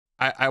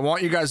I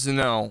want you guys to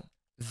know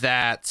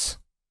that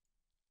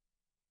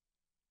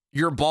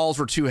your balls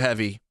were too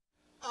heavy.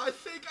 I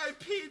think I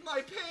peed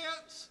my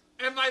pants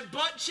and my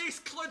butt cheeks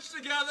clenched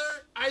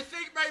together. I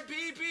think my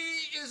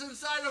BB is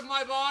inside of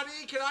my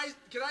body. Can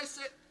I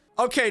sit?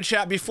 Okay,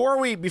 chat, before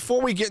we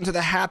get into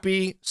the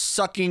happy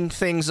sucking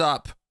things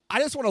up, I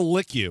just want to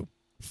lick you.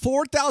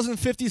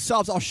 4,050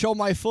 subs, I'll show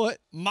my foot.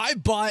 My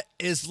butt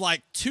is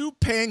like 2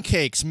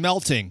 pancakes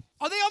melting.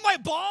 Are they on my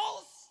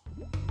balls?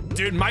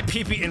 dude, my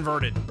pee-pee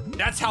inverted.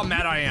 That's how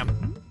mad I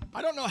am.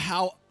 I don't know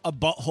how a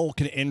butthole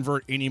can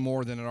invert any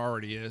more than it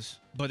already is,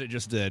 but it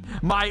just did.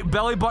 My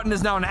belly button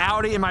is now an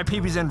Audi and my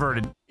pee-pee's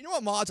inverted. You know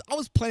what, mods? I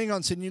was planning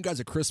on sending you guys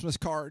a Christmas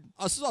card.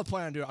 This is what I was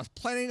planning on doing. I was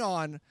planning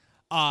on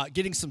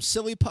getting some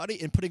silly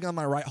putty and putting it on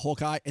my right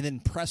Hulk eye and then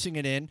pressing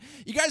it in.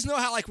 You guys know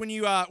how like when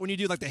you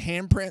do like the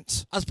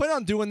handprints? I was planning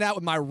on doing that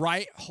with my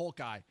right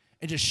Hulk eye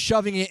and just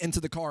shoving it into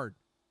the card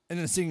and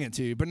then singing it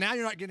to you. But now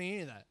you're not getting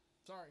any of that.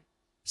 Sorry.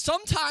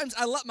 Sometimes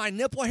I let my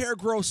nipple hair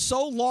grow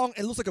so long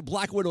it looks like a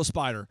Black Widow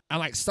spider. I'm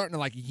like starting to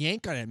like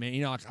yank on it, man.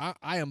 You know, like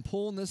I am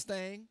pulling this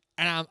thing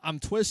and I'm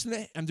twisting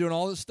it. I'm doing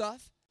all this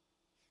stuff.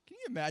 Can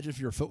you imagine if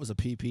your foot was a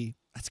PP?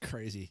 That's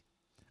crazy.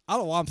 I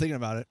don't know why I'm thinking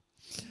about it.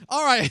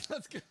 All right,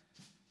 let's go.